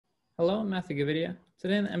Hello, I'm Matthew Gavidia.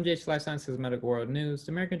 Today in the MGH Life Sciences Medical World News,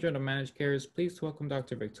 the American Journal of Managed Care is pleased to welcome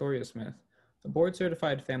Dr. Victoria Smith, a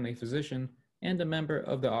board-certified family physician and a member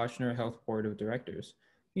of the Ochsner Health Board of Directors.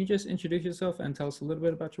 Can you just introduce yourself and tell us a little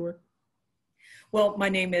bit about your work? Well, my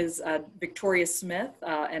name is Victoria Smith,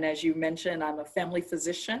 and as you mentioned, I'm a family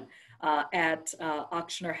physician at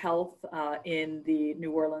Ochsner Health in the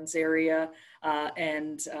New Orleans area,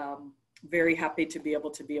 and very happy to be able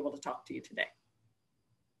to talk to you today.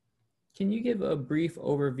 Can you give a brief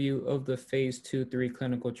overview of the phase 2/3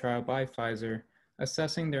 clinical trial by Pfizer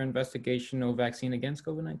assessing their investigational vaccine against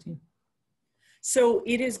COVID-19? So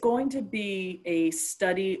it is going to be a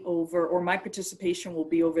study over, or my participation will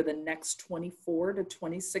be over the next 24 to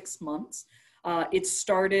 26 months. It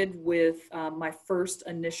started with my first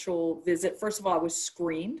initial visit. First of all, I was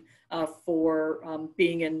screened for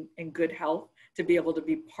being in good health to be able to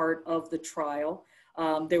be part of the trial.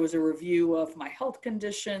 There was a review of my health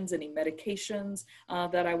conditions, any medications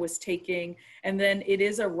that I was taking, and then it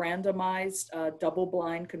is a randomized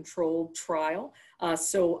double-blind controlled trial.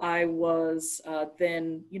 So I was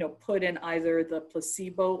then, put in either the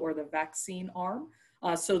placebo or the vaccine arm.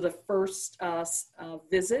 So the first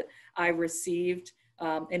visit, I received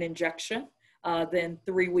an injection. Then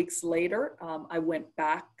 3 weeks later, I went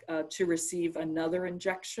back to receive another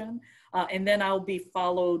injection. And then I'll be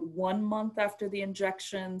followed 1 month after the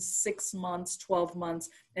injection, 6 months, 12 months,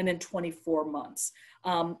 and then 24 months.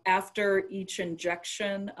 After each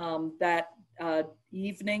injection, that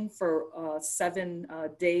evening for 7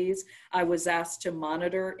 days, I was asked to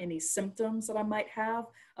monitor any symptoms that I might have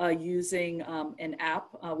using an app,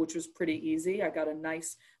 which was pretty easy. I got a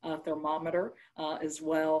nice thermometer as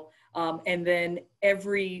well. And then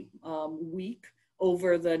every week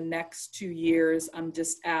over the next 2 years, I'm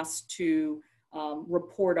just asked to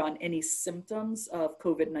report on any symptoms of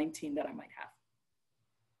COVID-19 that I might have.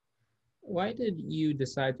 Why did you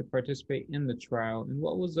decide to participate in the trial, and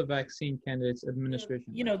what was the vaccine candidate's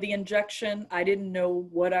administration? The injection, I didn't know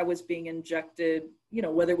what I was being injected,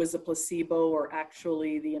 whether it was a placebo or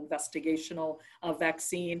actually the investigational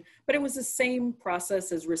vaccine, but it was the same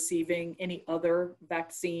process as receiving any other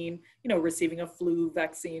vaccine, receiving a flu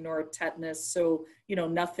vaccine or a tetanus. So,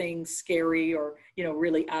 nothing scary or,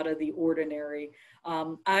 really out of the ordinary.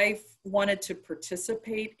 I wanted to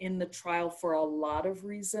participate in the trial for a lot of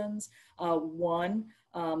reasons. One,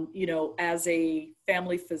 as a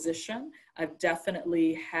family physician, I've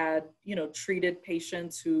definitely had, treated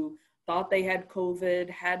patients who thought they had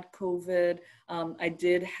COVID. I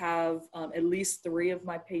did have at least 3 of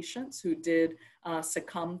my patients who did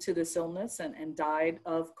succumb to this illness and died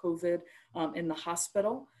of COVID in the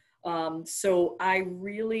hospital. So I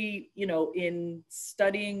really, in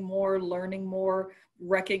studying more, learning more,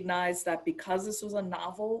 recognized that because this was a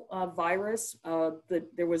novel virus, that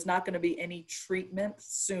there was not going to be any treatment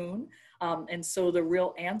soon. And so the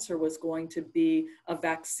real answer was going to be a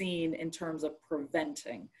vaccine in terms of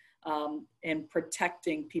preventing and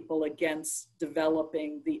protecting people against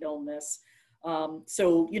developing the illness.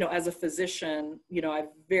 So, as a physician, I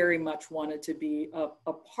very much wanted to be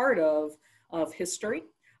a part of history.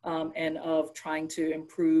 And of trying to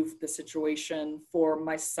improve the situation for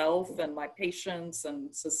myself and my patients and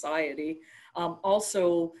society.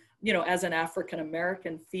 Also, as an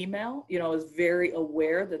African-American female, I was very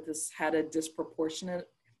aware that this had a disproportionate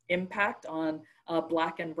impact on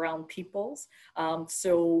Black and Brown peoples.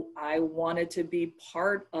 So I wanted to be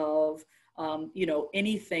part of,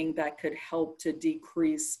 anything that could help to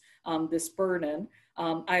decrease this burden.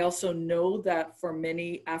 I also know that for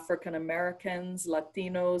many African Americans,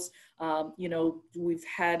 Latinos, we've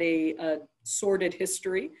had a sordid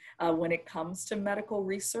history when it comes to medical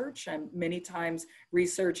research, and many times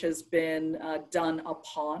research has been done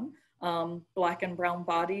upon Black and Brown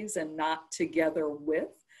bodies and not together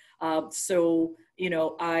with. So,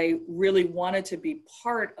 I really wanted to be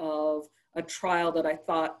part of a trial that I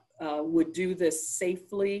thought would do this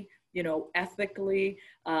safely, ethically,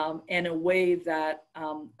 in a way that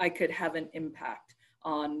I could have an impact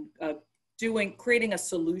on creating a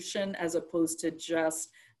solution as opposed to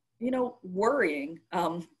just, worrying,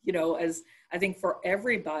 as I think for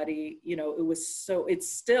everybody, it's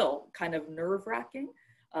still kind of nerve-wracking.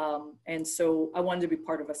 And so I wanted to be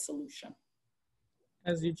part of a solution.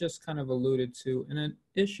 As you just kind of alluded to, an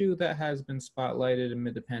issue that has been spotlighted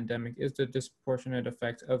amid the pandemic is the disproportionate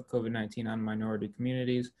effect of COVID-19 on minority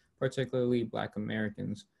communities, particularly Black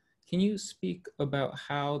Americans. Can you speak about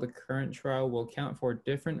how the current trial will account for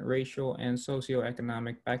different racial and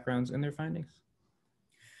socioeconomic backgrounds in their findings?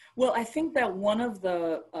 Well, I think that one of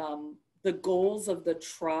the goals of the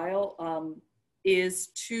trial is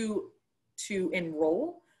to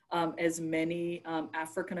enroll as many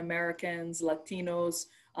African Americans, Latinos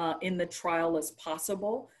in the trial as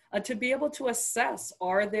possible to be able to assess,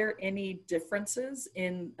 are there any differences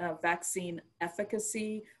in vaccine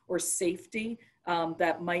efficacy or safety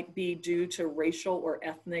that might be due to racial or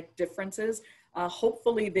ethnic differences?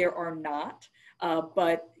 Hopefully there are not,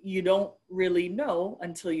 but you don't really know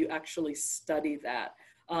until you actually study that.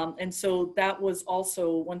 And so that was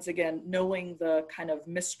also, once again, knowing the kind of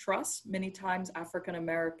mistrust many times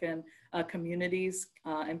African-American communities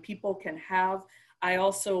and people can have. I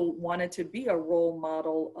also wanted to be a role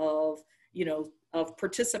model of, of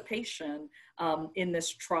participation in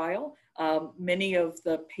this trial. Many of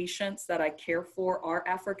the patients that I care for are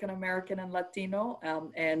African-American and Latino,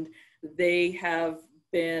 and they have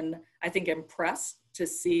been, I think, impressed to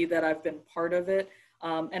see that I've been part of it.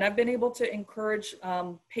 And I've been able to encourage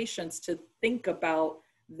patients to think about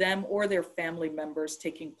them or their family members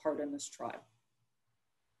taking part in this trial.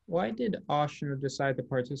 Why did Ochsner decide to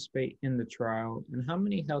participate in the trial, and how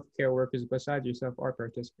many healthcare workers besides yourself are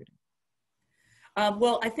participating?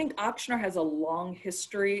 Well, I think Ochsner has a long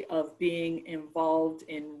history of being involved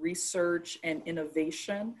in research and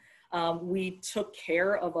innovation. We took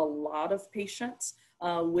care of a lot of patients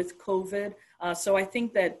with COVID. So I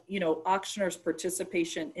think that, Ochsner's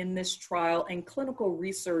participation in this trial and clinical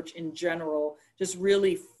research in general just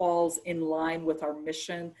really falls in line with our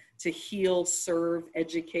mission to heal, serve,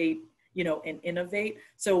 educate, and innovate.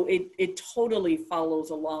 So it totally follows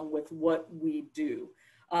along with what we do.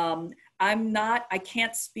 I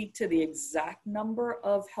can't speak to the exact number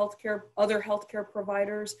of other healthcare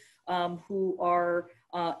providers who are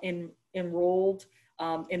enrolled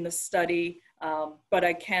in the study. But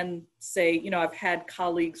I can say, I've had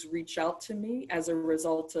colleagues reach out to me as a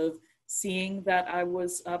result of seeing that I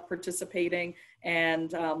was participating,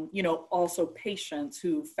 and, also patients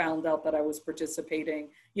who found out that I was participating,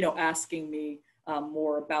 asking me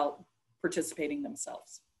more about participating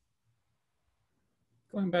themselves.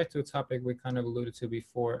 Going back to a topic we kind of alluded to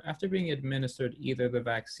before, after being administered either the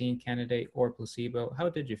vaccine candidate or placebo, how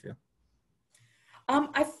did you feel?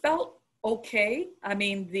 I felt okay. I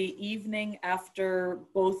mean, the evening after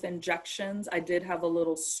both injections, I did have a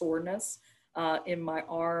little soreness in my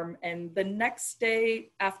arm. And the next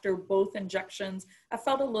day after both injections, I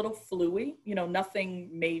felt a little fluey, nothing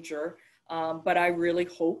major. But I really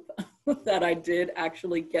hope that I did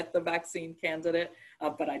actually get the vaccine candidate,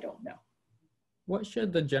 but I don't know. What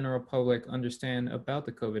should the general public understand about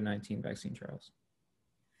the COVID-19 vaccine trials?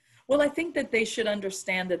 Well, I think that they should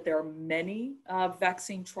understand that there are many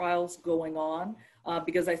vaccine trials going on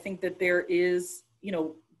because I think that there is,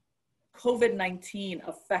 COVID-19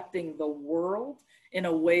 affecting the world in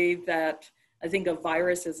a way that I think a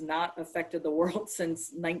virus has not affected the world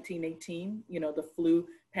since 1918, the flu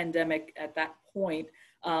pandemic at that point.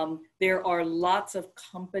 There are lots of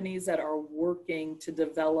companies that are working to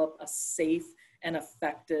develop a safe and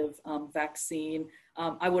effective vaccine.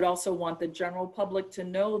 I would also want the general public to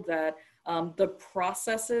know that the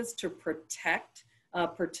processes to protect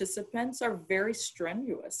participants are very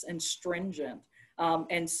strenuous and stringent.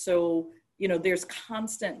 And so, there's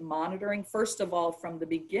constant monitoring, first of all, from the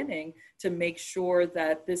beginning to make sure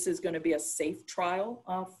that this is going to be a safe trial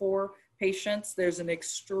for patients. There's an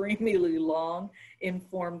extremely long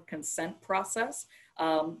informed consent process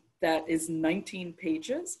that is 19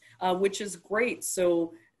 pages, which is great.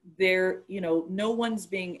 So there, no one's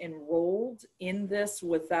being enrolled in this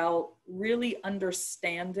without really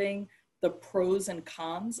understanding the pros and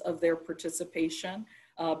cons of their participation,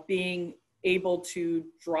 being able to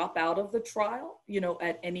drop out of the trial,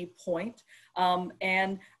 at any point.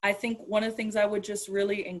 And I think one of the things I would just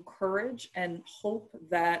really encourage and hope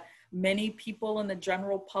that many people in the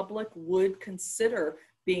general public would consider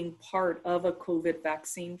being part of a COVID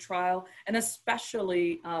vaccine trial, and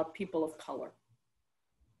especially people of color.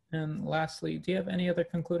 And lastly, do you have any other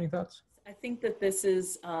concluding thoughts? I think that this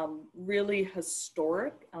is really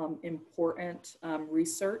historic, important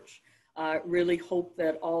research. Really hope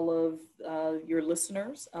that all of your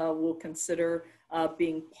listeners will consider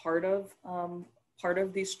being part of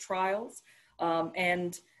these trials.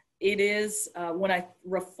 And it is, when I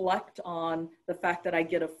reflect on the fact that I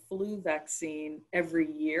get a flu vaccine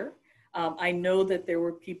every year, I know that there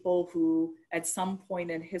were people who at some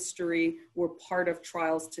point in history were part of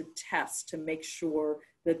trials to test to make sure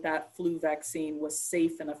that that flu vaccine was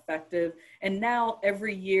safe and effective. And now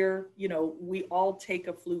every year, we all take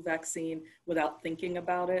a flu vaccine without thinking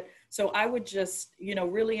about it. So I would just,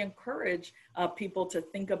 really encourage people to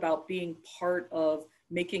think about being part of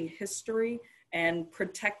making history and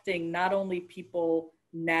protecting not only people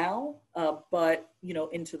now, but,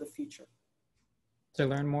 into the future. To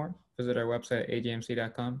learn more, visit our website at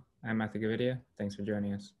ajmc.com. I'm Matthew Gavidia. Thanks for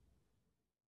joining us.